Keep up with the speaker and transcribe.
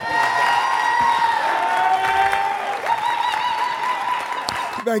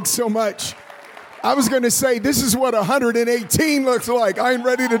Thanks so much. I was going to say, this is what 118 looks like. I ain't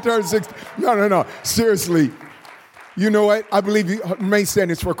ready to turn 60. No. Seriously. You know what? I believe you, remain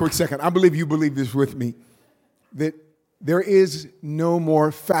standing for a quick second. I believe you believe this with me, that there is no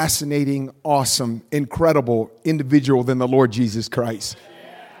more fascinating, awesome, incredible individual than the Lord Jesus Christ.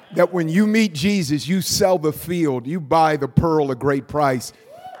 That when you meet Jesus, you sell the field, you buy the pearl a great price.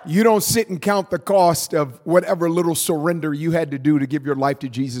 You don't sit and count the cost of whatever little surrender you had to do to give your life to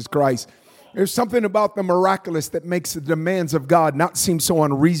Jesus Christ. There's something about the miraculous that makes the demands of God not seem so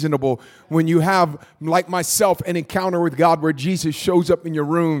unreasonable when you have, like myself, an encounter with God where Jesus shows up in your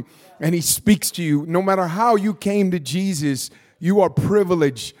room and he speaks to you. No matter how you came to Jesus, you are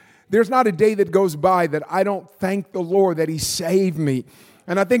privileged. There's not a day that goes by that I don't thank the Lord that he saved me.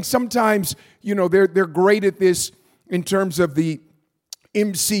 And I think sometimes, they're great at this in terms of the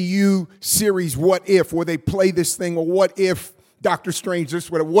MCU series, What If, where they play this thing, or what if Doctor Strange,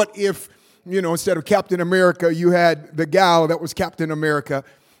 what if, instead of Captain America, you had the gal that was Captain America.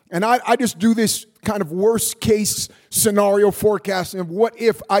 And I just do this kind of worst case scenario forecasting of what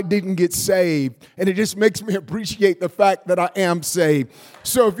if I didn't get saved. And it just makes me appreciate the fact that I am saved.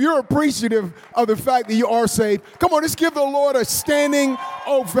 So if you're appreciative of the fact that you are saved, come on, let's give the Lord a standing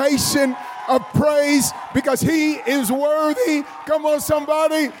ovation of praise, because he is worthy. Come on,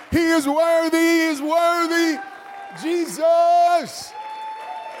 somebody. He is worthy. He is worthy. Jesus.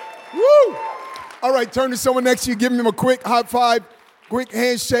 Woo! All right, turn to someone next to you. Give them a quick high five, quick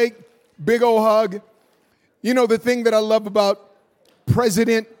handshake, big old hug. The thing that I love about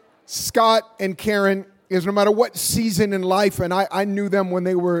President Scott and Karen is no matter what season in life, and I knew them when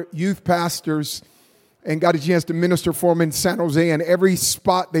they were youth pastors and got a chance to minister for them in San Jose and every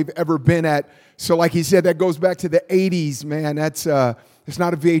spot they've ever been at. So like he said, that goes back to the 80s, man. It's not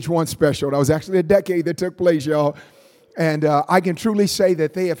a VH1 special. That was actually a decade that took place, y'all. And I can truly say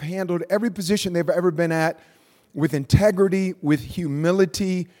that they have handled every position they've ever been at with integrity, with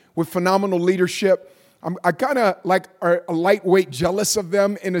humility, with phenomenal leadership. I kind of are a lightweight jealous of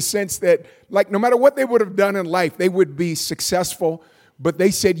them in a sense that no matter what they would have done in life, they would be successful. But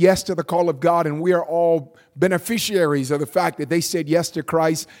they said yes to the call of God, and we are all beneficiaries of the fact that they said yes to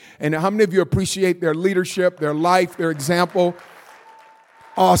Christ. And how many of you appreciate their leadership, their life, their example?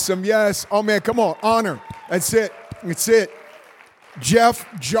 Awesome, yes. Oh, man, come on, honor. That's it. That's it. Jeff,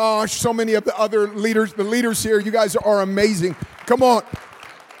 Josh, so many of the other leaders, the leaders here, you guys are amazing. Come on.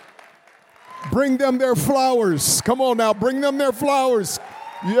 Bring them their flowers. Come on now, bring them their flowers.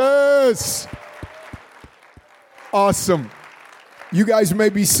 Yes. Awesome. You guys may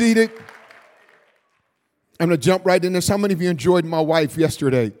be seated. I'm going to jump right in this. How many of you enjoyed my wife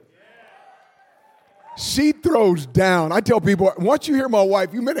yesterday? She throws down. I tell people, once you hear my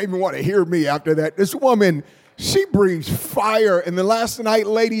wife, you may not even want to hear me after that. This woman, she breathes fire. And the last night,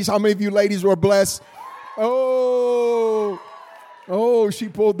 ladies, how many of you ladies were blessed? Oh, she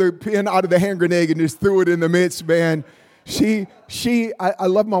pulled the pin out of the hand grenade and just threw it in the midst, man. I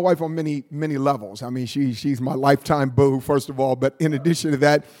love my wife on many, many levels. I mean, she's my lifetime boo, first of all. But in addition to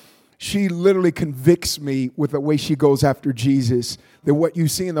that, she literally convicts me with the way she goes after Jesus. That what you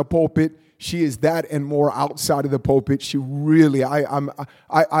see in the pulpit, she is that and more outside of the pulpit. She really, I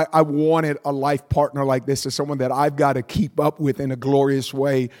wanted a life partner like this, as someone that I've got to keep up with in a glorious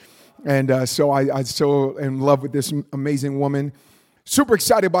way. And so I so in love with this amazing woman. Super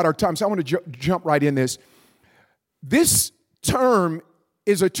excited about our time. So I want to jump right in this. This term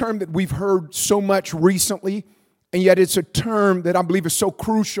is a term that we've heard so much recently, and yet it's a term that I believe is so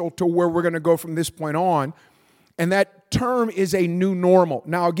crucial to where we're going to go from this point on. And that term is a new normal.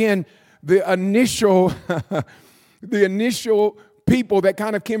 Now, again, the initial people that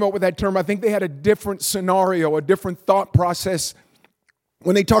kind of came up with that term, I think they had a different scenario, a different thought process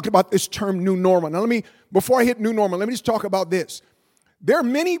when they talked about this term new normal. Now, before I hit new normal, let me just talk about this. There are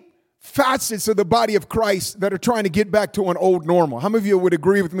many facets of the body of Christ that are trying to get back to an old normal. How many of you would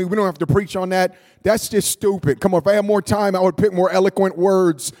agree with me? We don't have to preach on that. That's just stupid. Come on, if I had more time, I would pick more eloquent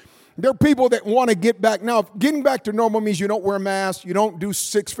words. There are people that want to get back. Now, getting back to normal means you don't wear masks. You don't do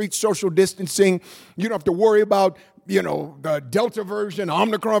 6 feet social distancing. You don't have to worry about, the Delta version,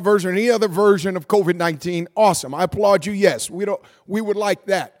 Omicron version, any other version of COVID-19. Awesome. I applaud you. Yes, we would like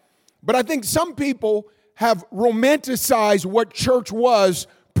that. But I think some people have romanticized what church was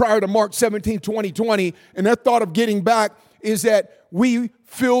prior to March 17, 2020, and their thought of getting back is that we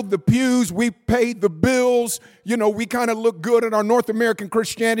filled the pews, we paid the bills, we kind of look good in our North American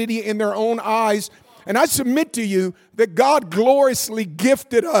Christianity in their own eyes. And I submit to you that God gloriously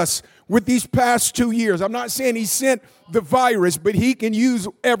gifted us with these past 2 years. I'm not saying he sent the virus, but he can use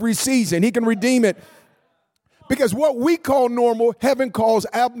every season. He can redeem it. Because what we call normal, heaven calls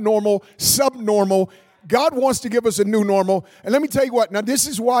abnormal, subnormal. God wants to give us a new normal. And let me tell you what, now this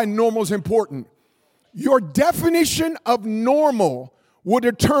is why normal is important. Your definition of normal will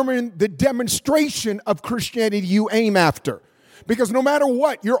determine the demonstration of Christianity you aim after. Because no matter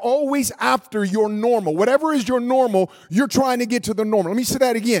what, you're always after your normal. Whatever is your normal, you're trying to get to the normal. Let me say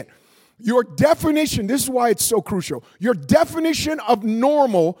that again. Your definition, this is why it's so crucial. Your definition of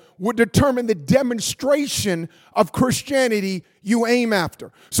normal would determine the demonstration of Christianity you aim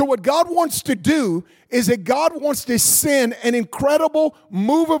after. So what God wants to do is that God wants to send an incredible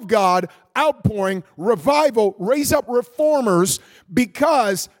move of God, outpouring, revival, raise up reformers,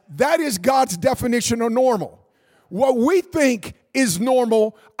 because that is God's definition of normal. What we think is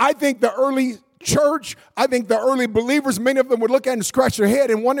normal, I think the early church, I think the early believers, many of them would look at it and scratch their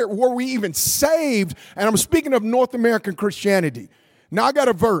head and wonder, were we even saved? And I'm speaking of North American Christianity. Now, I got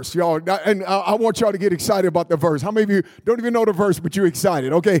a verse, y'all, and I want y'all to get excited about the verse. How many of you don't even know the verse, but you're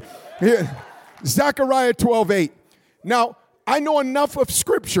excited? Okay, here, Zechariah 12:8. Now, I know enough of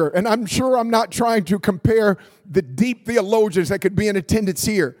Scripture, and I'm sure I'm not trying to compare the deep theologians that could be in attendance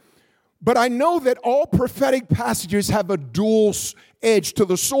here. But I know that all prophetic passages have a dual edge to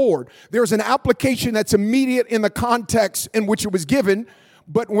the sword. There's an application that's immediate in the context in which it was given,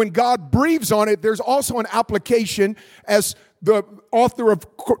 but when God breathes on it, there's also an application, as the author of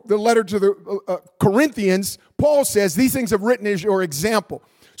the letter to the Corinthians, Paul says, these things have written as your example.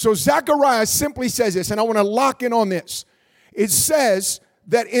 So Zechariah simply says this, and I want to lock in on this. It says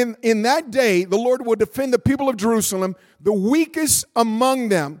that in that day, the Lord will defend the people of Jerusalem. The weakest among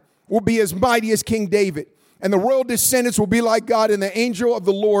them will be as mighty as King David, and the royal descendants will be like God and the angel of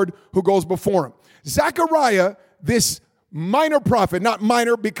the Lord who goes before him. Zechariah, this minor prophet, not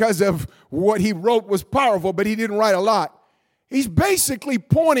minor because of what he wrote was powerful, but he didn't write a lot. He's basically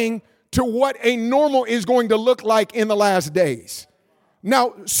pointing to what a normal is going to look like in the last days.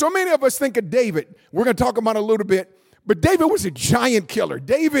 Now, so many of us think of David. We're going to talk about it a little bit. But David was a giant killer.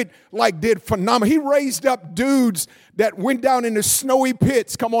 David did phenomenal. He raised up dudes that went down into snowy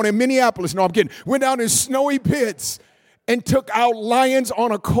pits. Come on, in Minneapolis. No, I'm kidding. Went down in snowy pits and took out lions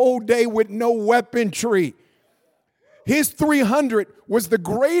on a cold day with no weaponry. His 300 was the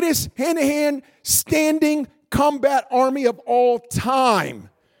greatest hand-to-hand standing combat army of all time.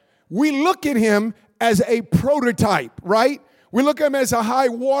 We look at him as a prototype, right? We look at him as a high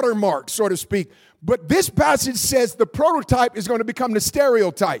watermark, so to speak. But this passage says the prototype is going to become the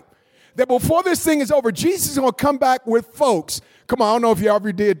stereotype. That before this thing is over, Jesus is going to come back with folks. Come on, I don't know if y'all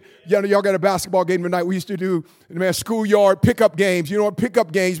ever did, y'all got a basketball game tonight. We used to do, schoolyard pickup games. You know what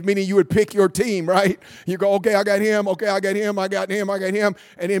pickup games, meaning you would pick your team, right? You go, okay, I got him, okay, I got him, I got him, I got him.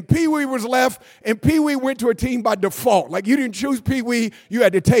 And then Pee-wee was left, and Pee-wee went to a team by default. Like you didn't choose Pee-wee, you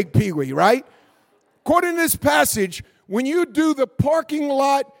had to take Pee-wee, right? According to this passage, when you do the parking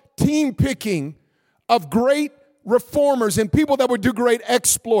lot team picking of great reformers and people that would do great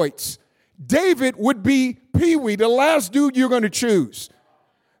exploits, David would be Pee-wee, the last dude you're going to choose.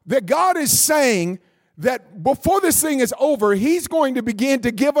 That God is saying that before this thing is over, he's going to begin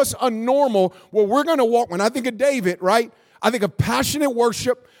to give us a normal where we're going to walk. When I think of David, right, I think of passionate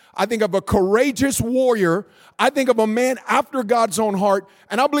worship. I think of a courageous warrior. I think of a man after God's own heart.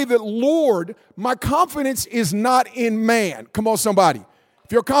 And I believe that, Lord, my confidence is not in man. Come on, somebody.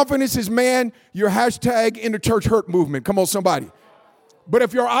 If your confidence is man, you're hashtag in the church hurt movement. Come on, somebody. But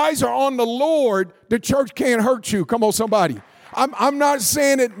if your eyes are on the Lord, the church can't hurt you. Come on, somebody. I'm not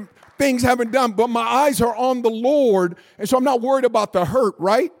saying that things haven't done, but my eyes are on the Lord, and so I'm not worried about the hurt,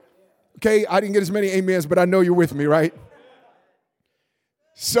 right? Okay, I didn't get as many amens, but I know you're with me, right?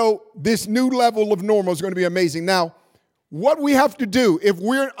 So this new level of normal is going to be amazing. Now, what we have to do, if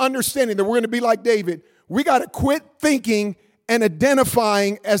we're understanding that we're going to be like David, we got to quit thinking and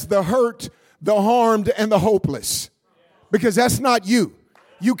identifying as the hurt, the harmed, and the hopeless. Because that's not you.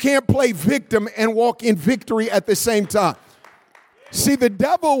 You can't play victim and walk in victory at the same time. See, the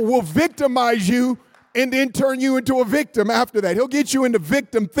devil will victimize you and then turn you into a victim after that. He'll get you into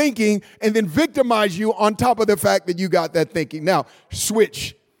victim thinking and then victimize you on top of the fact that you got that thinking. Now,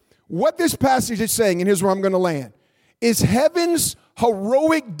 switch. What this passage is saying, and here's where I'm going to land, is heaven's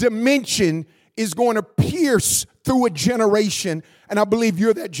heroic dimension is going to pierce through a generation, and I believe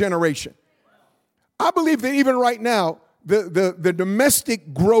you're that generation. I believe that even right now, the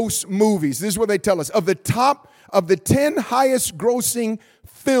domestic gross movies, this is what they tell us, of the 10 highest grossing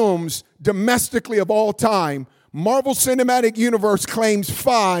films domestically of all time, Marvel Cinematic Universe claims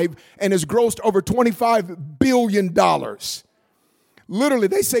 5 and has grossed over $25 billion. Literally,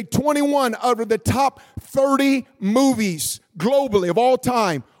 they say 21 out of the top 30 movies globally of all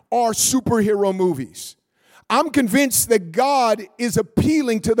time are superhero movies. I'm convinced that God is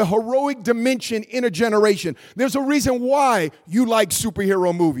appealing to the heroic dimension in a generation. There's a reason why you like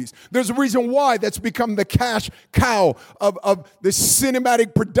superhero movies. There's a reason why that's become the cash cow of the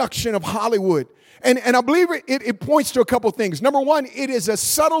cinematic production of Hollywood. And I believe it points to a couple things. Number one, it is a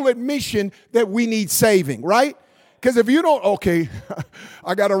subtle admission that we need saving, right? Because if you don't, okay,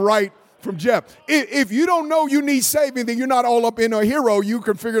 I got to write from Jeff. If you don't know you need saving, then you're not all up in a hero. You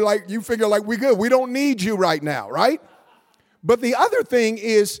figure like we good. We don't need you right now, right? But the other thing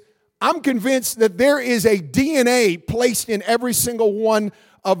is, I'm convinced that there is a DNA placed in every single one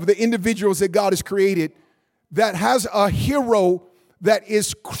of the individuals that God has created that has a hero that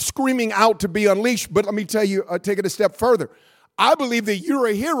is screaming out to be unleashed. But let me tell you, take it a step further. I believe that you're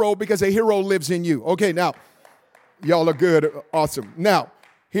a hero because a hero lives in you. Okay, now, y'all are good. Awesome. Now,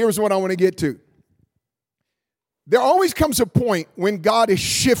 here's what I want to get to. There always comes a point when God is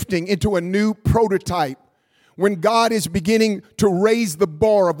shifting into a new prototype, when God is beginning to raise the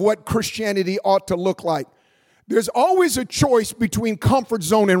bar of what Christianity ought to look like. There's always a choice between comfort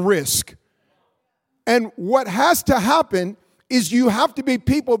zone and risk. And what has to happen is you have to be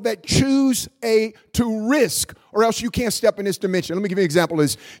people that choose to risk, or else you can't step in this dimension. Let me give you an example of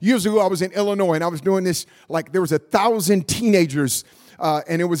this. Years ago, I was in Illinois, and I was doing this, like there was 1,000 teenagers,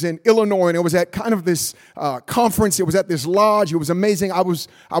 and it was in Illinois, and it was at kind of this conference. It was at this lodge. It was amazing. I was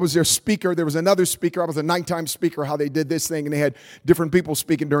their speaker. There was another speaker. I was a nighttime speaker, how they did this thing, and they had different people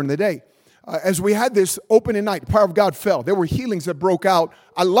speaking during the day. As we had this opening night, the power of God fell. There were healings that broke out.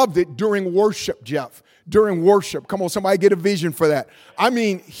 I loved it during worship, Jeff. During worship. Come on, somebody get a vision for that. I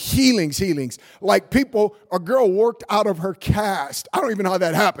mean, healings. Like a girl worked out of her cast. I don't even know how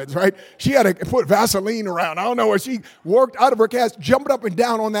that happens, right? She had to put Vaseline around. I don't know where she worked out of her cast, jumping up and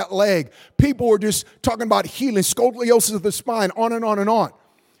down on that leg. People were just talking about healing, scoliosis of the spine, on and on and on.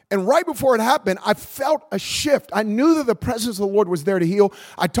 And right before it happened, I felt a shift. I knew that the presence of the Lord was there to heal.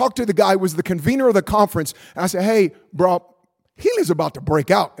 I talked to the guy who was the convener of the conference, and I said, hey, bro, healing's about to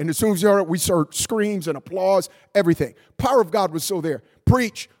break out. And as soon as we heard screams and applause, everything. Power of God was so there.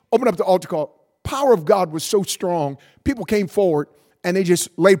 Preach, open up the altar call. Power of God was so strong. People came forward, and they just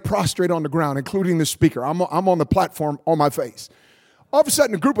lay prostrate on the ground, including the speaker. I'm on the platform on my face. All of a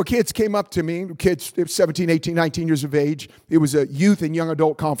sudden, a group of kids came up to me, kids 17, 18, 19 years of age. It was a youth and young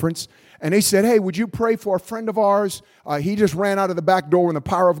adult conference. And they said, hey, would you pray for a friend of ours? He just ran out of the back door when the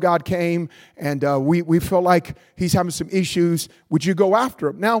power of God came, and we feel like he's having some issues. Would you go after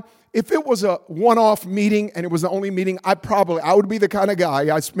him? Now, if it was a one-off meeting and it was the only meeting, I would be the kind of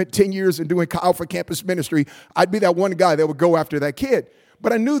guy. I spent 10 years in doing Alpha Campus ministry. I'd be that one guy that would go after that kid.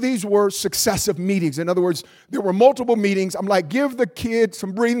 But I knew these were successive meetings. In other words, there were multiple meetings. I'm like, give the kid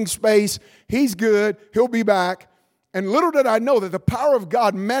some breathing space. He's good. He'll be back. And little did I know that the power of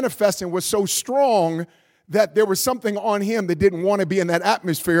God manifesting was so strong that there was something on him that didn't want to be in that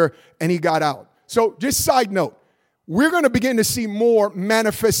atmosphere, and he got out. So just side note, we're going to begin to see more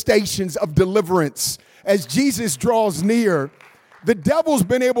manifestations of deliverance as Jesus draws near. The devil's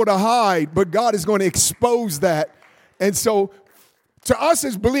been able to hide, but God is going to expose that. And so to us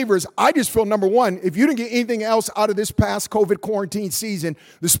as believers, I just feel, number one, if you didn't get anything else out of this past COVID quarantine season,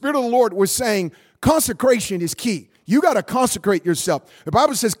 the Spirit of the Lord was saying consecration is key. You got to consecrate yourself. The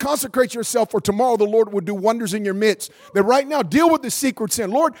Bible says consecrate yourself, for tomorrow the Lord will do wonders in your midst. That right now, deal with the secret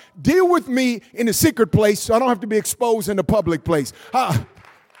sin. Lord, deal with me in the secret place so I don't have to be exposed in the public place. I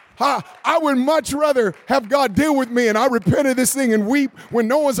would much rather have God deal with me and I repent of this thing and weep when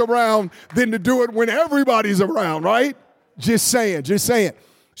no one's around than to do it when everybody's around, right? Just saying.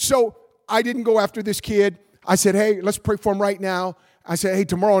 So I didn't go after this kid. I said, hey, let's pray for him right now. I said, hey,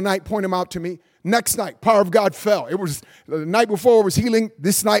 tomorrow night, point him out to me. Next night, power of God fell. It was the night before it was healing.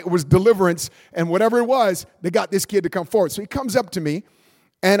 This night it was deliverance. And whatever it was, they got this kid to come forward. So he comes up to me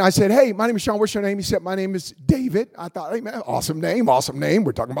and I said, hey, my name is Sean. What's your name? He said, my name is David. I thought, hey, man, awesome name.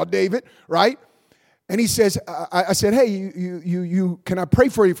 We're talking about David, right? And he says, I said, hey, you can I pray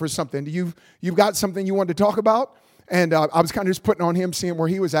for you for something? You've got something you want to talk about? And I was kind of just putting on him, seeing where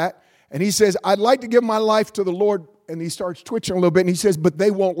he was at. And he says, I'd like to give my life to the Lord. And he starts twitching a little bit. And he says, but they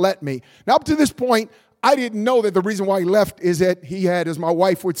won't let me. Now, up to this point, I didn't know that the reason why he left is that he had, as my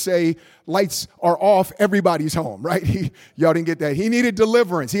wife would say, lights are off, everybody's home, right? Y'all didn't get that. He needed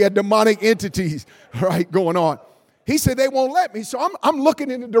deliverance. He had demonic entities, right, going on. He said, they won't let me. So I'm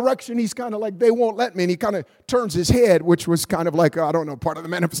looking in the direction he's kind of like, they won't let me. And he kind of turns his head, which was kind of like, I don't know, part of the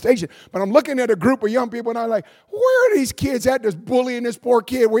manifestation. But I'm looking at a group of young people, and I'm like, where are these kids at that's bullying this poor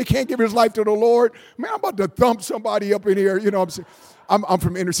kid where he can't give his life to the Lord? Man, I'm about to thump somebody up in here. You know what I'm saying? I'm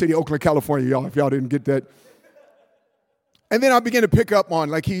from inner city Oakland, California, y'all, if y'all didn't get that. And then I began to pick up on,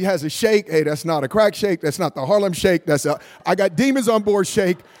 like, he has a shake. Hey, that's not a crack shake. That's not the Harlem shake. I got demons on board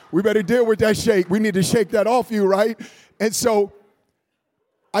shake. We better deal with that shake. We need to shake that off you, right? And so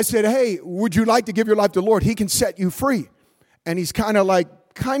I said, hey, would you like to give your life to the Lord? He can set you free. And he's kind of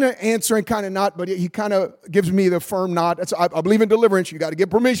answering, kind of not, but he kind of gives me the firm nod. I believe in deliverance. You got to get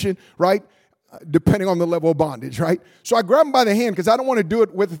permission, right? Depending on the level of bondage, right? So I grab him by the hand because I don't want to do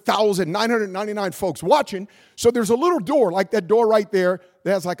it with 1,999 folks watching. So there's a little door, like that door right there,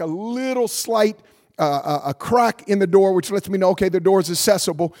 that has like a little slight a crack in the door, which lets me know, okay, the door is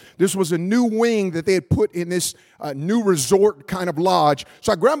accessible. This was a new wing that they had put in this new resort kind of lodge.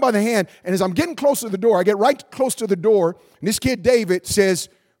 So I grab him by the hand, and as I'm getting close to the door, I get right close to the door, and this kid, David, says,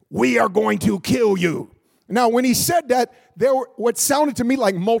 "We are going to kill you." Now, when he said that, there were what sounded to me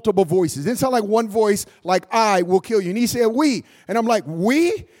like multiple voices. It didn't sound like one voice, like, "I will kill you." And he said, "We." And I'm like,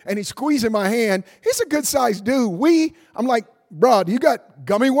 "We?" And he's squeezing my hand. He's a good-sized dude. "We?" I'm like, "Bro, you got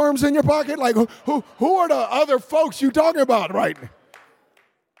gummy worms in your pocket? Like, who are the other folks you talking about right now?"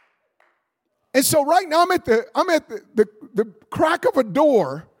 And so right now I'm at the crack of a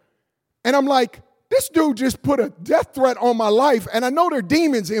door, and I'm like, this dude just put a death threat on my life, and I know there are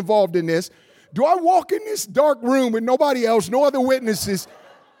demons involved in this. Do I walk in this dark room with nobody else, no other witnesses,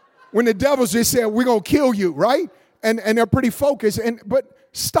 when the devil's just said, "We're going to kill you," right? And they're pretty focused. But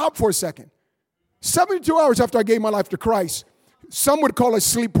stop for a second. 72 hours after I gave my life to Christ, some would call it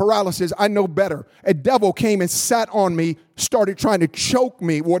sleep paralysis. I know better. A devil came and sat on me, started trying to choke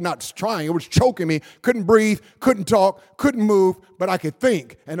me. Well, not trying, it was choking me. Couldn't breathe, couldn't talk, couldn't move, but I could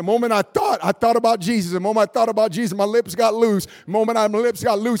think. And the moment I thought about Jesus. The moment I thought about Jesus, my lips got loose. The moment my lips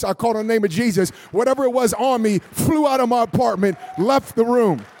got loose, I called on the name of Jesus. Whatever it was on me flew out of my apartment, left the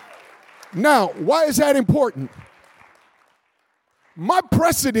room. Now, why is that important? My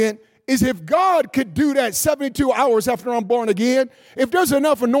precedent is if God could do that 72 hours after I'm born again, if there's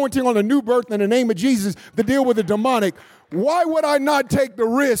enough anointing on a new birth in the name of Jesus to deal with the demonic, why would I not take the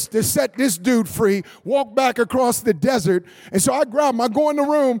risk to set this dude free, walk back across the desert? And so I grab him, I go in the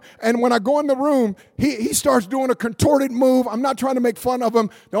room, and when I go in the room, he starts doing a contorted move. I'm not trying to make fun of him.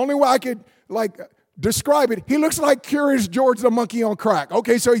 The only way I could, describe it, he looks like Curious George the monkey on crack.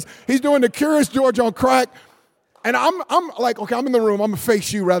 Okay, so he's doing the Curious George on crack. And I'm like, okay, I'm in the room. I'm going to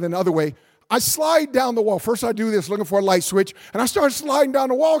face you rather than the other way. I slide down the wall. First I do this, looking for a light switch. And I start sliding down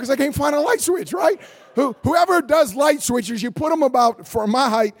the wall because I can't find a light switch, right? Whoever does light switches, you put them about, for my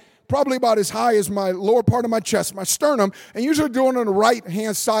height, probably about as high as my lower part of my chest, my sternum, and usually doing it on the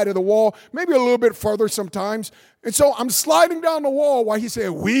right-hand side of the wall, maybe a little bit further sometimes. And so I'm sliding down the wall while he said,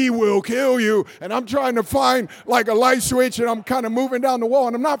 "We will kill you." And I'm trying to find like a light switch, and I'm kind of moving down the wall,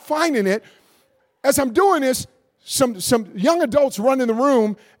 and I'm not finding it. As I'm doing this, some young adults run in the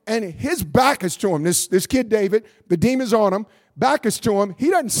room, and his back is to him. This kid, David, the demon's on him, back is to him.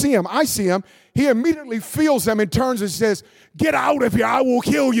 He doesn't see him. I see him. He immediately feels them and turns and says, "Get out of here. I will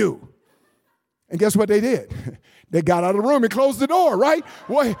kill you." And guess what they did? They got out of the room and closed the door, right?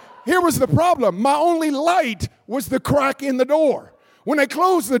 Well, here was the problem. My only light was the crack in the door. When they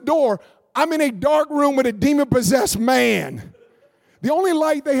closed the door, I'm in a dark room with a demon-possessed man. The only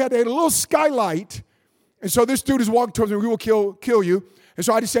light they had a little skylight. And so this dude is walking towards me. "We will kill you." And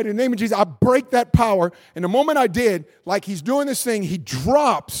so I just said, "In the name of Jesus, I break that power." And the moment I did, like he's doing this thing, he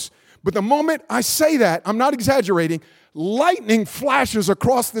drops. But the moment I say that, I'm not exaggerating, lightning flashes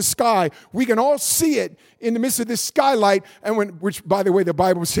across the sky. We can all see it in the midst of this skylight. And which, by the way, the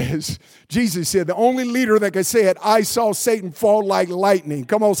Bible says, Jesus said, the only leader that can say it, "I saw Satan fall like lightning."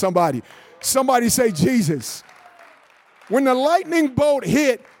 Come on, somebody. Somebody say Jesus. When the lightning bolt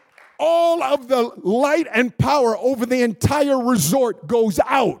hit, all of the light and power over the entire resort goes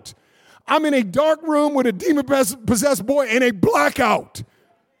out. I'm in a dark room with a demon-possessed boy in a blackout.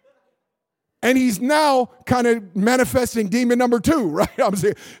 And he's now kind of manifesting demon number 2, right? I'm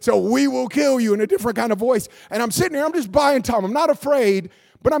saying, "So we will kill you," in a different kind of voice. And I'm sitting there, I'm just buying time. I'm not afraid,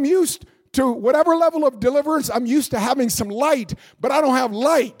 but I'm used to whatever level of deliverance, I'm used to having some light, but I don't have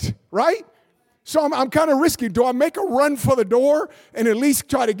light, right? So I'm kind of risky. Do I make a run for the door and at least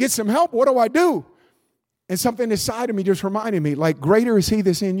try to get some help? What do I do? And something inside of me just reminded me, like, greater is he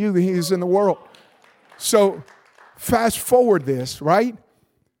that's in you than he is in the world. So fast forward this, right?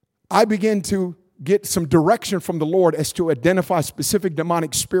 I begin to get some direction from the Lord as to identify specific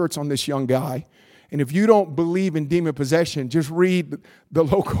demonic spirits on this young guy. And if you don't believe in demon possession, just read the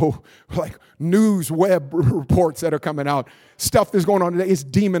local news web reports that are coming out. Stuff that's going on today is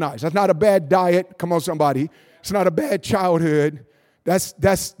demonized. That's not a bad diet. Come on, somebody. It's not a bad childhood. That's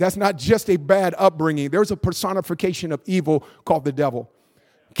not just a bad upbringing. There's a personification of evil called the devil.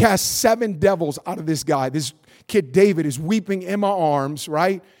 cast 7 devils out of this guy. This kid David is weeping in my arms,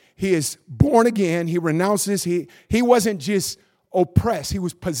 right? He is born again. He renounces. He wasn't just oppressed. He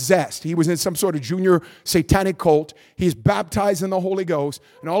was possessed. He was in some sort of junior satanic cult. He's baptized in the Holy Ghost.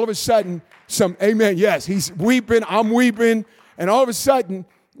 And all of a sudden, amen, yes, he's weeping. I'm weeping. And all of a sudden,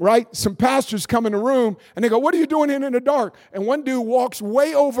 right, some pastors come in the room and they go, what are you doing in the dark? And one dude walks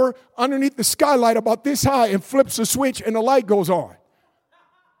way over underneath the skylight about this high and flips a switch and the light goes on.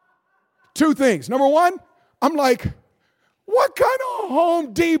 2 things. Number 1, I'm like, what kind of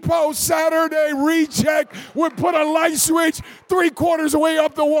Home Depot Saturday reject would put a light switch 3/4 away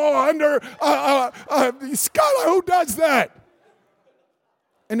up the wall under the skylight? Who does that?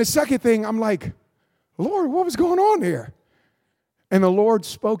 And the second thing, I'm like, Lord, what was going on there? And the Lord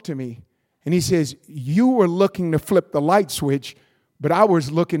spoke to me, and he says, you were looking to flip the light switch, but I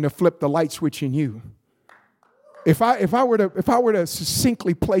was looking to flip the light switch in you. If I were to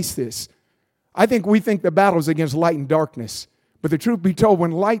succinctly place this, I think we think the battle's against light and darkness. But the truth be told,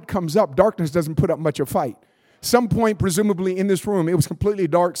 when light comes up, darkness doesn't put up much of a fight. Some point, presumably in this room, it was completely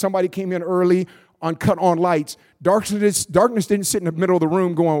dark. Somebody came in early on cut on lights. Darkness didn't sit in the middle of the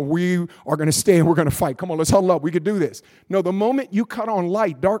room going, we are going to stay and we're going to fight. Come on, let's huddle up. We could do this. No, the moment you cut on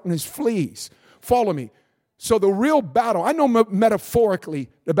light, darkness flees. Follow me. So the real battle, I know metaphorically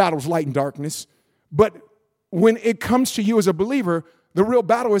the battle's light and darkness, but when it comes to you as a believer, the real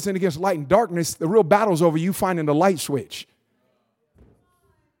battle isn't against light and darkness. The real battle is over you finding the light switch.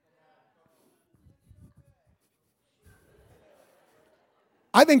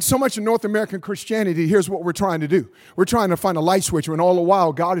 I think so much in North American Christianity, here's what we're trying to do. We're trying to find a light switch when all the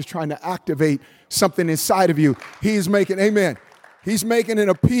while God is trying to activate something inside of you. He's making, amen, he's making an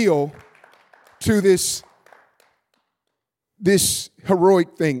appeal to this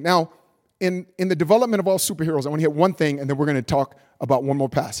heroic thing. Now, in the development of all superheroes, I want to hit one thing and then we're going to talk about one more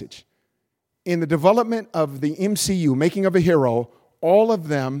passage. In the development of the MCU, making of a hero, all of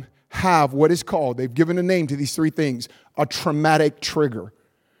them have what is called, they've given a name to these 3 things, a traumatic trigger.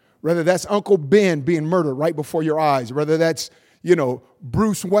 Whether that's Uncle Ben being murdered right before your eyes, whether that's,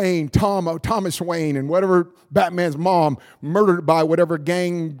 Bruce Wayne, Thomas Wayne, and whatever Batman's mom murdered by whatever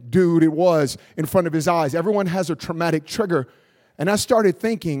gang dude it was in front of his eyes. Everyone has a traumatic trigger. And I started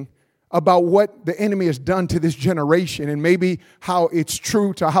thinking about what the enemy has done to this generation and maybe how it's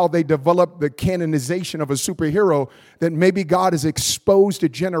true to how they develop the canonization of a superhero, that maybe God has exposed a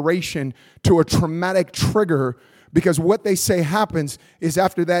generation to a traumatic trigger. Because what they say happens is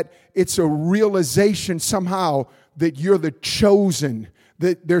after that, it's a realization somehow that you're the chosen,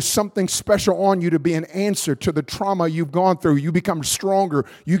 that there's something special on you to be an answer to the trauma you've gone through. You become stronger.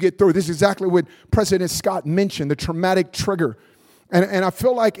 You get through. This is exactly what President Scott mentioned, the traumatic trigger. And I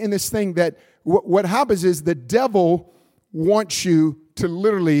feel like in this thing that what happens is the devil wants you to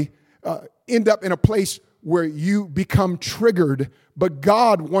literally end up in a place where you become triggered, but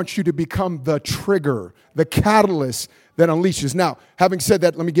God wants you to become the trigger, the catalyst that unleashes. Now, having said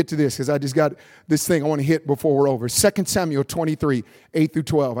that, let me get to this because I just got this thing I want to hit before we're over. 2 Samuel 23, 8 through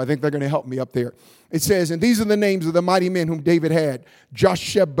 12. I think they're going to help me up there. It says, and these are the names of the mighty men whom David had.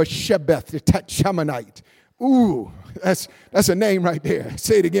 Josheb-Bashebeth, the Tachmonite. Ooh, that's a name right there.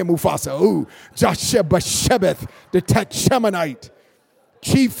 Say it again, Mufasa. Ooh, Josheb-Bashebeth, the Tachmonite.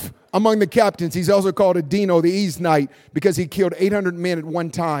 Chief among the captains, he's also called Adino the Eznite because he killed 800 men at one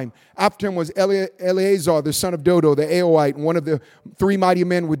time. After him was Eleazar, the son of Dodo, the Aoite, one of the 3 mighty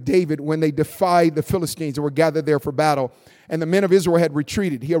men with David when they defied the Philistines and were gathered there for battle. And the men of Israel had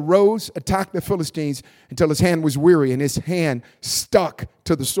retreated. He arose, attacked the Philistines until his hand was weary and his hand stuck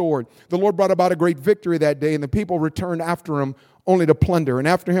to the sword. The Lord brought about a great victory that day, and the people returned after him only to plunder. And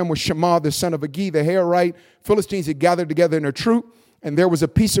after him was Shammah, the son of Agi, the Harite. Philistines had gathered together in a troop, and there was a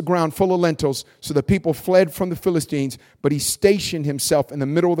piece of ground full of lentils. So the people fled from the Philistines, but he stationed himself in the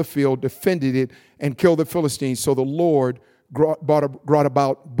middle of the field, defended it, and killed the Philistines. So the Lord brought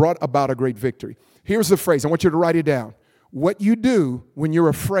about a great victory. Here's the phrase. I want you to write it down. What you do when you're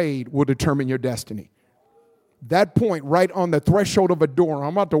afraid will determine your destiny. That point right on the threshold of a door.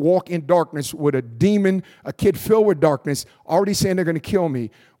 I'm about to walk in darkness with a demon, a kid filled with darkness, already saying they're going to kill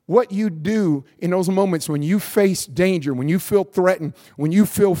me. What you do in those moments when you face danger, when you feel threatened, when you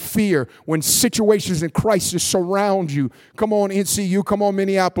feel fear, when situations in crisis surround you. Come on, NCU, come on,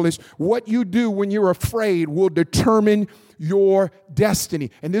 Minneapolis. What you do when you're afraid will determine your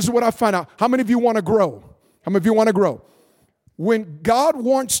destiny. And this is what I find out. How many of you want to grow? How many of you want to grow? When God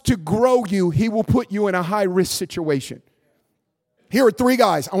wants to grow you, he will put you in a high-risk situation. Here are 3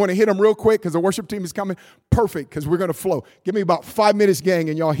 guys. I want to hit them real quick because the worship team is coming. Perfect, because we're going to flow. Give me about 5 minutes, gang,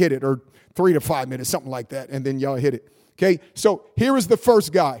 and y'all hit it, or 3 to 5 minutes, something like that, and then y'all hit it. Okay, so here is the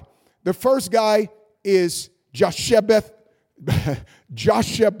first guy. The first guy is Joshebeth,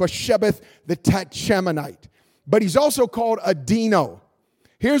 Josheb-Basshebeth the Tachmonite. But he's also called Adino.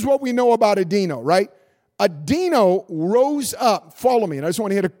 Here's what we know about Adino, right? Adino rose up, follow me, and I just want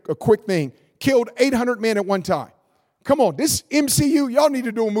to hit a quick thing, killed 800 men at one time. Come on, this MCU, y'all need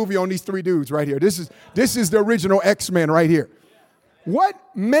to do a movie on these three dudes right here. This is the original X-Men right here. What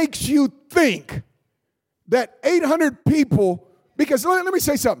makes you think that 800 people, because let me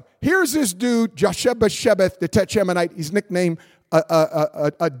say something. Here's this dude, Josheb-Basshebeth the Tachmonite. He's nicknamed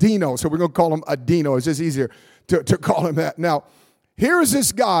Adino, so we're going to call him Adino. It's just easier to call him that. Now, here is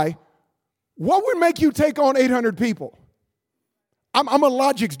this guy. What would make you take on 800 people? I'm a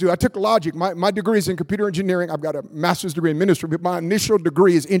logics dude. I took logic. My degree is in computer engineering. I've got a master's degree in ministry, but my initial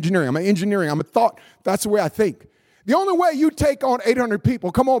degree is engineering. I'm a thought. That's the way I think. The only way you take on 800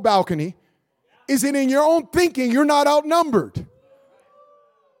 people, come on, balcony, is that in your own thinking, you're not outnumbered.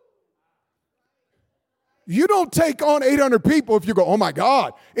 You don't take on 800 people if you go, oh my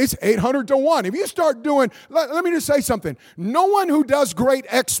God, it's 800 to 1. If you start doing, let me just say something. No one who does great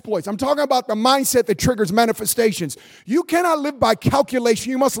exploits, I'm talking about the mindset that triggers manifestations. You cannot live by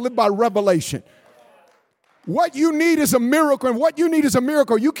calculation. You must live by revelation. What you need is a miracle, and what you need is a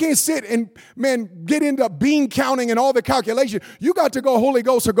miracle. You can't sit and, get into bean counting and all the calculation. You got to go Holy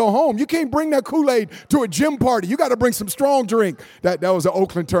Ghost or go home. You can't bring that Kool-Aid to a gym party. You got to bring some strong drink. That was an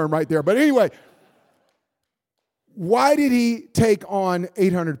Oakland term right there. But anyway, why did he take on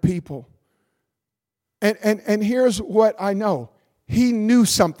 800 people? And here's what I know. He knew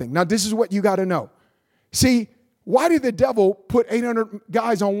something. Now, this is what you got to know. See, why did the devil put 800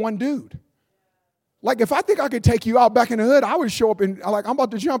 guys on one dude? Like, if I think I could take you out back in the hood, I would show up and, I'm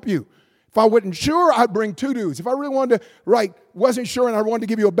about to jump you. If I wasn't sure, I'd bring 2 dudes. If I really wanted to, wasn't sure and I wanted to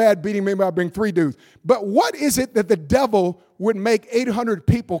give you a bad beating, maybe I'd bring 3 dudes. But what is it that the devil would make 800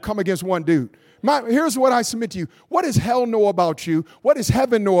 people come against one dude? Here's what I submit to you. What does hell know about you? What does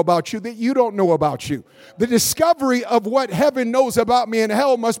heaven know about you that you don't know about you? The discovery of what heaven knows about me and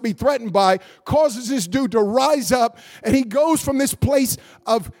hell must be threatened by causes this dude to rise up, and he goes from this place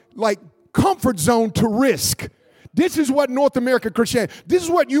of comfort zone to risk. This is what North American Christianity, this is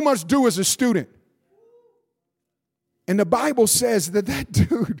what you must do as a student. And the Bible says that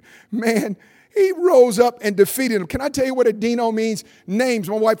dude, he rose up and defeated him. Can I tell you what Adino means? Names,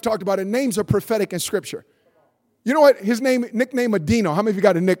 my wife talked about it. Names are prophetic in Scripture. You know what? His nickname Adino. How many of you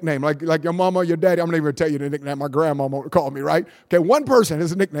got a nickname? Like your mama, your daddy? I'm not even going to tell you the nickname. My grandmama called me, right? Okay, one person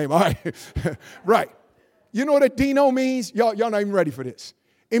has a nickname. All right. Right. You know what Adino means? Y'all not even ready for this.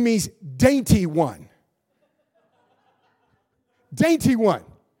 It means dainty one. Dainty one.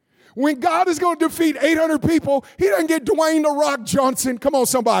 When God is going to defeat 800 people, he doesn't get Dwayne "The Rock" Johnson. Come on,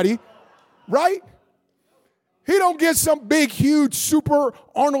 somebody. Right? He don't get some big, huge, super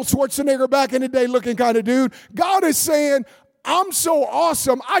Arnold Schwarzenegger back in the day looking kind of dude. God is saying, I'm so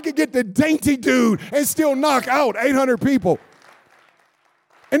awesome, I could get the dainty dude and still knock out 800 people.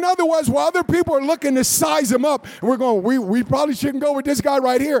 In other words, while other people are looking to size him up, and we're going, we probably shouldn't go with this guy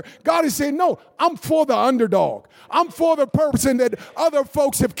right here. God is saying, no, I'm for the underdog. I'm for the person that other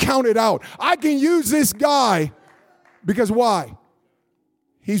folks have counted out. I can use this guy because why?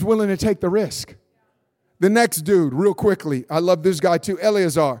 He's willing to take the risk. The next dude, real quickly, I love this guy too,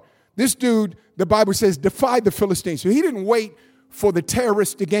 Eleazar. This dude, the Bible says, defied the Philistines. So he didn't wait for the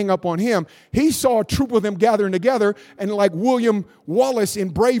terrorists to gang up on him. He saw a troop of them gathering together, and like William Wallace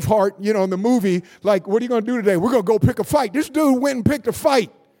in Braveheart, in the movie, what are you going to do today? We're going to go pick a fight. This dude went and picked a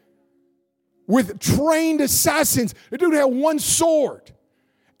fight with trained assassins. The dude had one sword.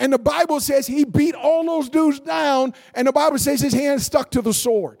 And the Bible says he beat all those dudes down, and the Bible says his hand stuck to the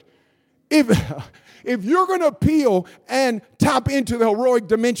sword. If you're going to appeal and tap into the heroic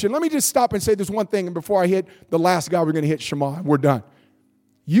dimension, let me just stop and say this one thing, and before I hit the last guy, we're going to hit Shema. We're done.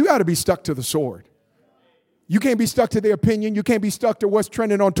 You got to be stuck to the sword. You can't be stuck to their opinion. You can't be stuck to what's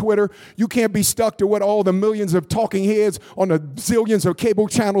trending on Twitter. You can't be stuck to what all the millions of talking heads on the zillions of cable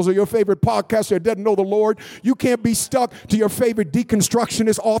channels or your favorite podcaster that doesn't know the Lord. You can't be stuck to your favorite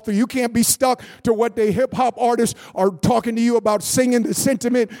deconstructionist author. You can't be stuck to what the hip-hop artists are talking to you about, singing the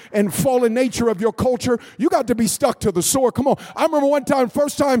sentiment and fallen nature of your culture. You got to be stuck to the sword. Come on. I remember one time,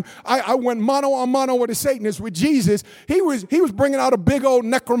 first time I went mano a mano with a Satanist, with Jesus. He was bringing out a big old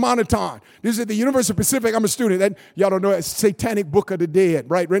Necronomicon. This is at the University of Pacific. I'm a student. That y'all don't know, it's Satanic Book of the Dead,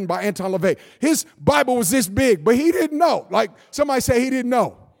 right? Written by Anton LaVey. His Bible was this big, but he didn't know. Like somebody say he didn't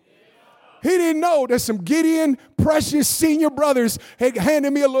know. He didn't know that some Gideon, precious senior brothers had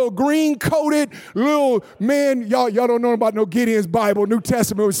handed me a little green-coated little, man, y'all don't know about no Gideon's Bible, New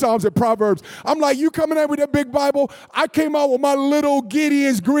Testament with Psalms and Proverbs. I'm like, you coming out with that big Bible? I came out with my little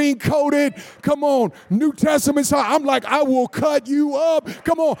Gideon's green-coated, come on, New Testament. I'm like, I will cut you up.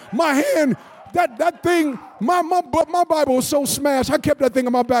 Come on, my hand. That thing, my Bible was so smashed, I kept that thing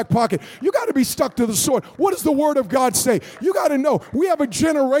in my back pocket. You got to be stuck to the sword. What does the Word of God say? You got to know, we have a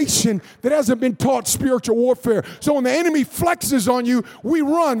generation that hasn't been taught spiritual warfare. So when the enemy flexes on you, we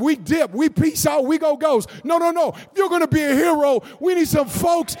run, we dip, we peace out, we go ghost. No. If you're going to be a hero, we need some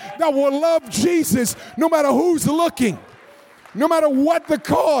folks that will love Jesus no matter who's looking, no matter what the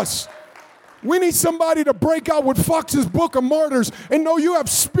cost. We need somebody to break out with Fox's Book of Martyrs and know you have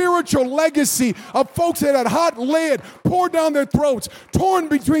spiritual legacy of folks that had hot lead poured down their throats, torn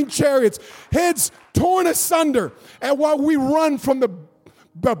between chariots, heads torn asunder. And while we run from the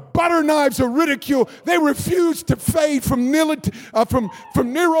butter knives of ridicule, they refuse to fade from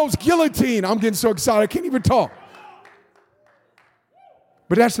Nero's guillotine. I'm getting so excited, I can't even talk.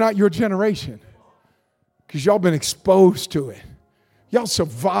 But that's not your generation, because y'all been exposed to it. Y'all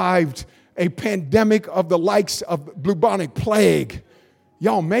survived a pandemic of the likes of bubonic plague.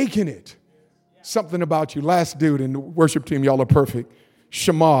 Y'all making it. Something about you. Last dude in the worship team, y'all are perfect.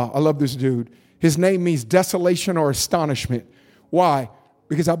 Shema, I love this dude. His name means desolation or astonishment. Why?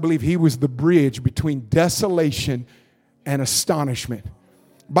 Because I believe he was the bridge between desolation and astonishment.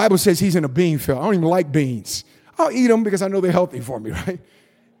 The Bible says he's in a bean field. I don't even like beans. I'll eat them because I know they're healthy for me, right?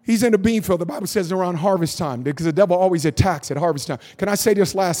 He's in a bean field. The Bible says around harvest time, because the devil always attacks at harvest time. Can I say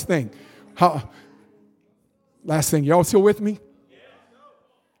this last thing? Last thing, y'all still with me?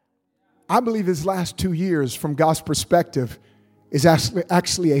 I believe his last 2 years, from God's perspective, is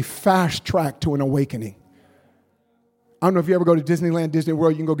actually a fast track to an awakening. I don't know if you ever go to Disneyland, Disney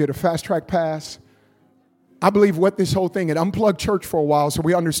World, you can go get a fast track pass. I believe what this whole thing, it unplugged church for a while, so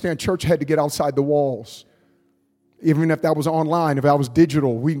we understand church had to get outside the walls. Even if that was online, if that was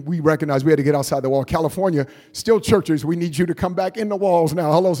digital, we recognized we had to get outside the wall. California, still churches, we need you to come back in the walls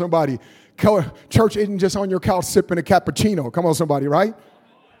now. Hello, somebody. Church isn't just on your couch sipping a cappuccino. Come on, somebody, right?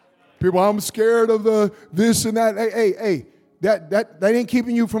 People, I'm scared of the this and that. Hey, that ain't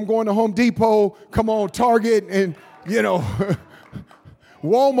keeping you from going to Home Depot. Come on, Target, and,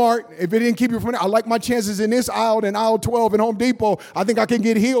 Walmart. If it didn't keep you from that, I like my chances in this aisle than aisle 12 in Home Depot. I think I can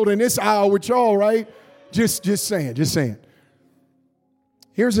get healed in this aisle with y'all, right? Just saying.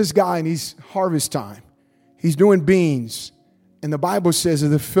 Here's this guy, and he's harvest time. He's doing beans. And the Bible says that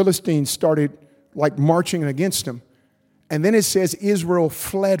the Philistines started like marching against him. And then it says Israel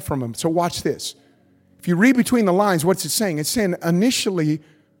fled from him. So watch this. If you read between the lines, what's it saying? It's saying initially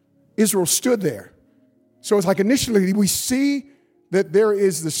Israel stood there. So it's like initially we see that there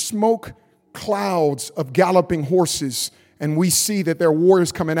is the smoke clouds of galloping horses, and we see that there are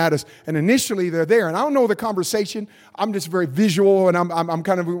warriors coming at us. And initially they're there. And I don't know the conversation. I'm just very visual, and I'm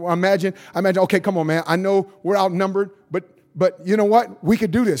kind of imagine, okay, come on, man. I know we're outnumbered, but you know what? We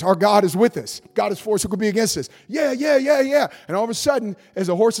could do this. Our God is with us. God is for us. Who could be against us? Yeah. And all of a sudden, as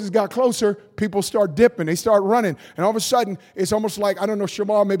the horses got closer, people start dipping. They start running. And all of a sudden, it's almost like, I don't know,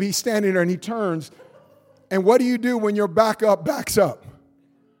 Shema, maybe he's standing there and he turns. And what do you do when your backup backs up?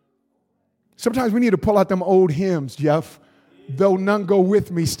 Sometimes we need to pull out them old hymns, Jeff. Though none go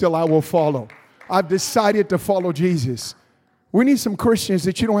with me, still I will follow. I've decided to follow Jesus. We need some Christians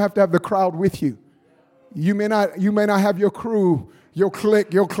that you don't have to have the crowd with you. You may not have your crew, your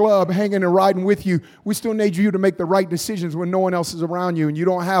clique, your club hanging and riding with you. We still need you to make the right decisions when no one else is around you and you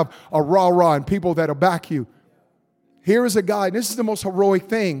don't have a rah-rah and people that'll back you. Here is a guy, and this is the most heroic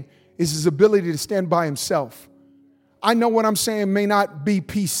thing, is his ability to stand by himself. I know what I'm saying may not be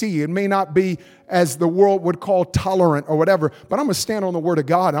PC. It may not be as the world would call tolerant or whatever, but I'm going to stand on the word of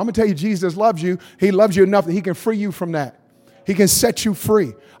God. I'm going to tell you, Jesus loves you. He loves you enough that he can free you from that. He can set you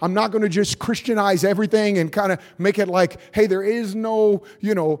free. I'm not going to just Christianize everything and kind of make it like, hey, there is no,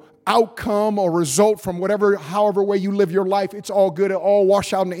 outcome or result from however way you live your life. It's all good. It all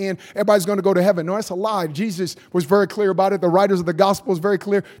wash out in the end. Everybody's going to go to heaven. No, that's a lie. Jesus was very clear about it. The writers of the gospel is very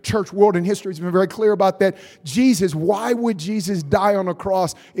clear. Church, world, and history has been very clear about that. Why would Jesus die on a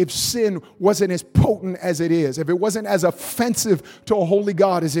cross if sin wasn't as potent as it is? If it wasn't as offensive to a holy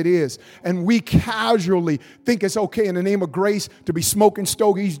God as it is? And we casually think it's okay in the name of grace to be smoking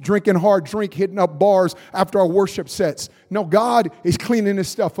stogies, drinking hard drink, hitting up bars after our worship sets. No, God is cleaning this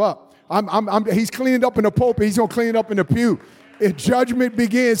stuff up. He's cleaning it up in the pulpit. He's going to clean it up in the pew. If judgment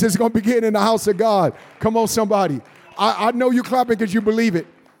begins, it's going to begin in the house of God. Come on, somebody. I know you're clapping because you believe it.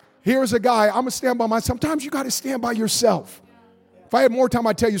 Here's a guy. I'm going to stand by myself. Sometimes you got to stand by yourself. If I had more time,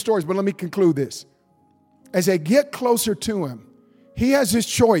 I'd tell you stories, but let me conclude this. As they get closer to him, he has his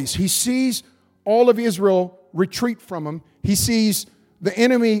choice. He sees all of Israel retreat from him. He sees the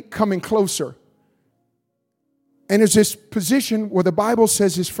enemy coming closer. And there's this position where the Bible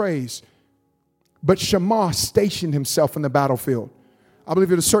says this phrase, but Shammah stationed himself in the battlefield. I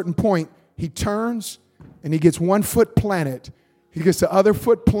believe at a certain point, he turns and he gets one foot planted. He gets the other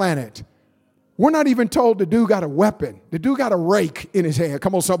foot planted. We're not even told the dude got a weapon. The dude got a rake in his hand.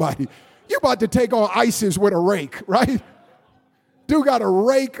 Come on, somebody. You're about to take on ISIS with a rake, right? Dude got a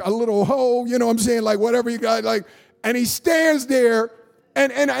rake, a little hoe, you know what I'm saying? Like whatever you got, like, and he stands there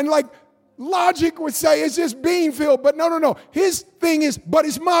and like logic would say it's just bean field, but no. His thing is, but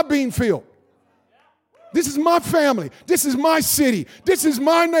it's my bean field. This is my family. This is my city. This is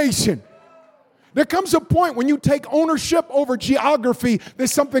my nation. There comes a point when you take ownership over geography that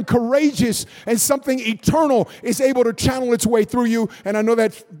something courageous and something eternal is able to channel its way through you. And I know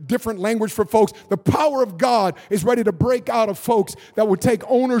that's different language for folks. The power of God is ready to break out of folks that would take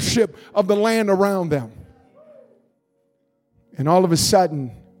ownership of the land around them. And all of a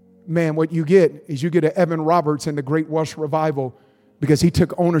sudden, man, what you get is you get an Evan Roberts in the Great Welsh Revival because he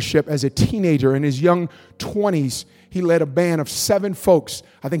took ownership as a teenager. In his young 20s, he led a band of 7 folks.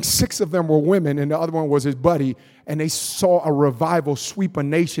 I think 6 of them were women, and the other one was his buddy. And they saw a revival sweep a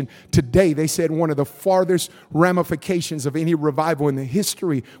nation. Today, they said one of the farthest ramifications of any revival in the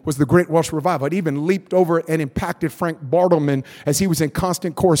history was the Great Welsh Revival. It even leaped over and impacted Frank Bartleman as he was in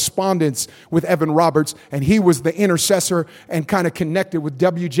constant correspondence with Evan Roberts. And he was the intercessor and kind of connected with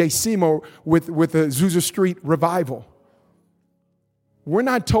W.J. Seymour with the Azusa Street revival. We're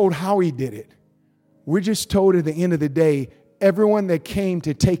not told how he did it. We're just told at the end of the day, everyone that came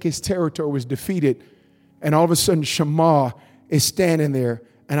to take his territory was defeated. And all of a sudden, Shammah is standing there.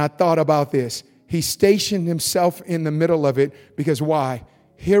 And I thought about this. He stationed himself in the middle of it because why?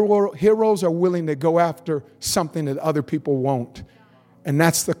 Heroes are willing to go after something that other people won't. And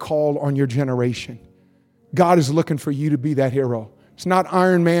that's the call on your generation. God is looking for you to be that hero. It's not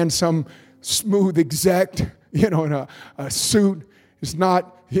Iron Man, some smooth exec, in a suit. It's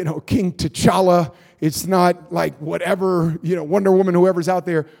not, King T'Challa. It's not like whatever, Wonder Woman, whoever's out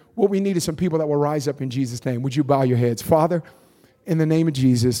there. What we need is some people that will rise up in Jesus' name. Would you bow your heads? Father, in the name of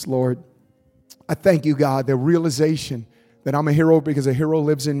Jesus, Lord, I thank you, God, the realization that I'm a hero because a hero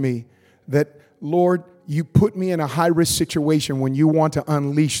lives in me. That, Lord, you put me in a high-risk situation when you want to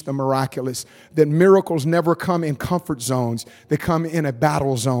unleash the miraculous. That miracles never come in comfort zones. They come in a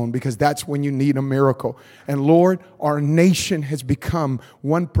battle zone because that's when you need a miracle. And Lord, our nation has become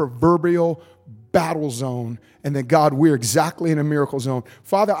one proverbial battle zone. And that, God, we're exactly in a miracle zone.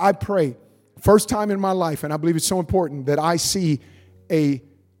 Father, I pray, first time in my life, and I believe it's so important, that I see a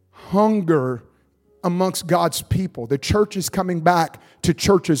hunger amongst God's people. The church is coming back to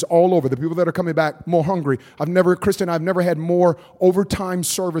churches all over. The people that are coming back more hungry. I've never had more overtime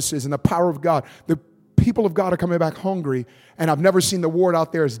services and the power of God. The people of God are coming back hungry, and I've never seen the word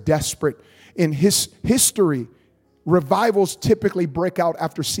out there as desperate. In his history, revivals typically break out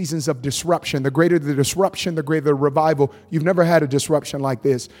after seasons of disruption. The greater the disruption, the greater the revival. You've never had a disruption like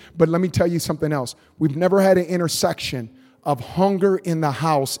this. But let me tell you something else. We've never had an intersection of hunger in the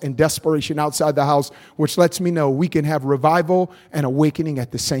house and desperation outside the house, which lets me know we can have revival and awakening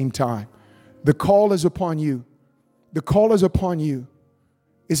at the same time. The call is upon you. The call is upon you.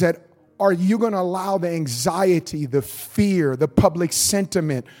 Is that, are you going to allow the anxiety, the fear, the public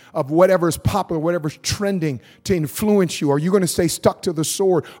sentiment of whatever's popular, whatever's trending to influence you? Are you going to stay stuck to the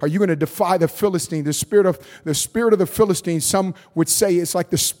sword? Are you going to defy the Philistine? The spirit of the Philistine, some would say it's like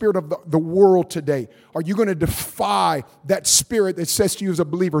the spirit of the world today. Are you going to defy that spirit that says to you as a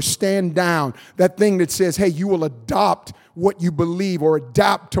believer, stand down? That thing that says, hey, you will adopt what you believe or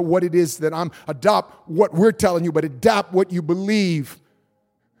adapt to what it is that adopt what we're telling you, but adapt what you believe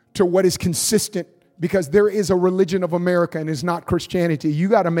to what is consistent, because there is a religion of America and it's not Christianity. You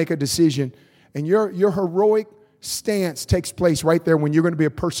got to make a decision, and your heroic stance takes place right there when you're going to be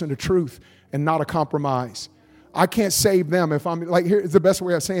a person of truth and not a compromise. I can't save them if I'm like, here's the best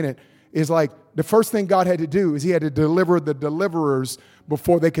way of saying it is like the first thing God had to do is he had to deliver the deliverers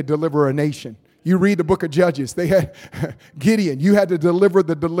before they could deliver a nation. You read the book of Judges. They had Gideon. You had to deliver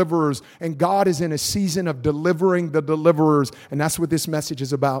the deliverers. And God is in a season of delivering the deliverers. And that's what this message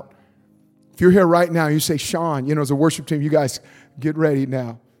is about. If you're here right now, you say, Sean, as a worship team, you guys get ready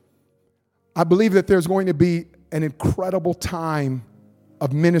now. I believe that there's going to be an incredible time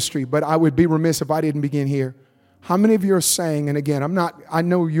of ministry, but I would be remiss if I didn't begin here. How many of you are saying, and again, I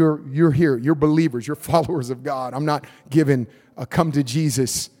know you're here, you're believers, you're followers of God. I'm not giving a come to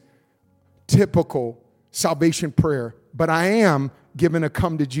Jesus typical salvation prayer, but I am given a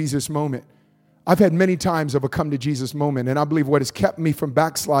come to Jesus moment. I've had many times of a come to Jesus moment, and I believe what has kept me from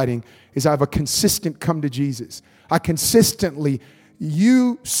backsliding is I have a consistent come to Jesus. I consistently,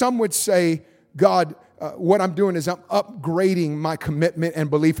 some would say, God, what I'm doing is I'm upgrading my commitment and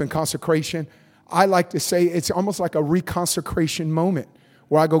belief and consecration. I like to say it's almost like a reconsecration moment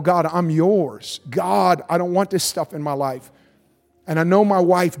where I go, God, I'm yours. God, I don't want this stuff in my life. And I know my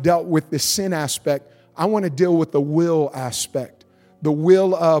wife dealt with the sin aspect. I want to deal with the will aspect. The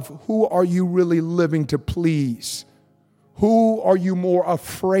will of who are you really living to please? Who are you more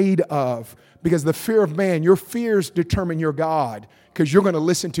afraid of? Because the fear of man, your fears determine your God, because you're going to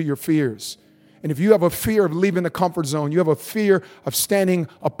listen to your fears. And if you have a fear of leaving the comfort zone, you have a fear of standing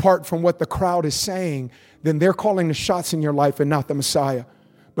apart from what the crowd is saying, then they're calling the shots in your life and not the Messiah.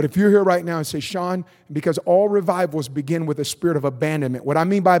 But if you're here right now and say, Sean, because all revivals begin with a spirit of abandonment. What I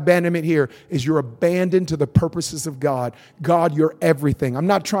mean by abandonment here is you're abandoned to the purposes of God. God, you're everything. I'm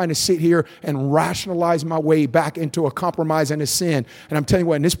not trying to sit here and rationalize my way back into a compromise and a sin. And I'm telling you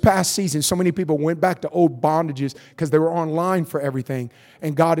what, in this past season, so many people went back to old bondages because they were online for everything.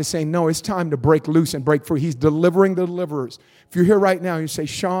 And God is saying, no, it's time to break loose and break free. He's delivering the deliverers. If you're here right now and you say,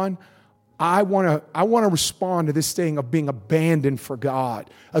 Sean, I want to respond to this thing of being abandoned for God,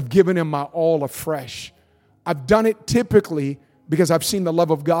 of giving him my all afresh. I've done it typically because I've seen the love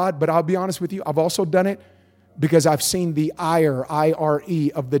of God, but I'll be honest with you, I've also done it because I've seen the ire,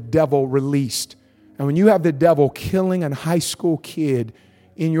 I-R-E, of the devil released. And when you have the devil killing a high school kid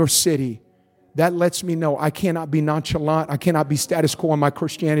in your city, that lets me know I cannot be nonchalant. I cannot be status quo in my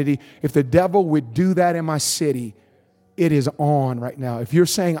Christianity. If the devil would do that in my city, it is on right now. If you're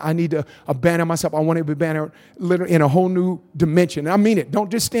saying I need to abandon myself, I want to be abandoned literally in a whole new dimension. And I mean it. Don't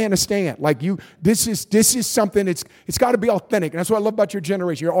just stand a stand. Like you, this is something, it's got to be authentic. And that's what I love about your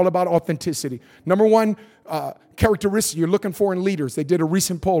generation. You're all about authenticity. Number one characteristic you're looking for in leaders, they did a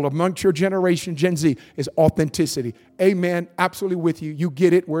recent poll amongst your generation, Gen Z, is authenticity. Amen. Absolutely with you. You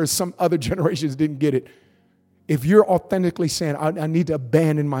get it, whereas some other generations didn't get it. If you're authentically saying, I need to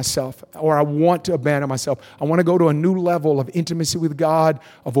abandon myself, or I want to abandon myself, I want to go to a new level of intimacy with God,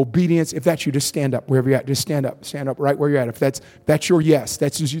 of obedience, if that's you, just stand up wherever you're at. Just stand up right where you're at. If that's your yes,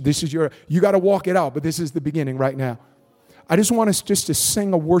 you got to walk it out, but this is the beginning right now. I just want us just to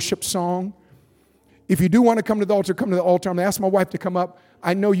sing a worship song. If you do want to come to the altar, come to the altar. I'm going to ask my wife to come up.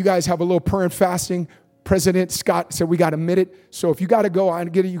 I know you guys have a little prayer and fasting. President Scott said we got a minute. So if you got to go, I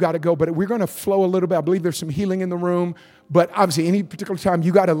get it, you got to go. But we're going to flow a little bit. I believe there's some healing in the room. But obviously, any particular time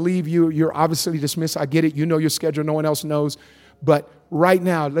you got to leave, you're obviously dismissed. I get it. You know your schedule. No one else knows. But right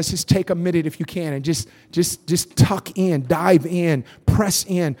now, let's just take a minute if you can and just tuck in, dive in, press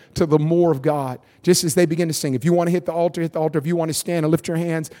in to the more of God. Just as they begin to sing. If you want to hit the altar, hit the altar. If you want to stand and lift your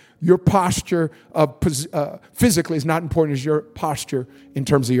hands, your posture of physically is not important as your posture in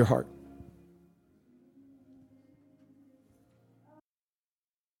terms of your heart.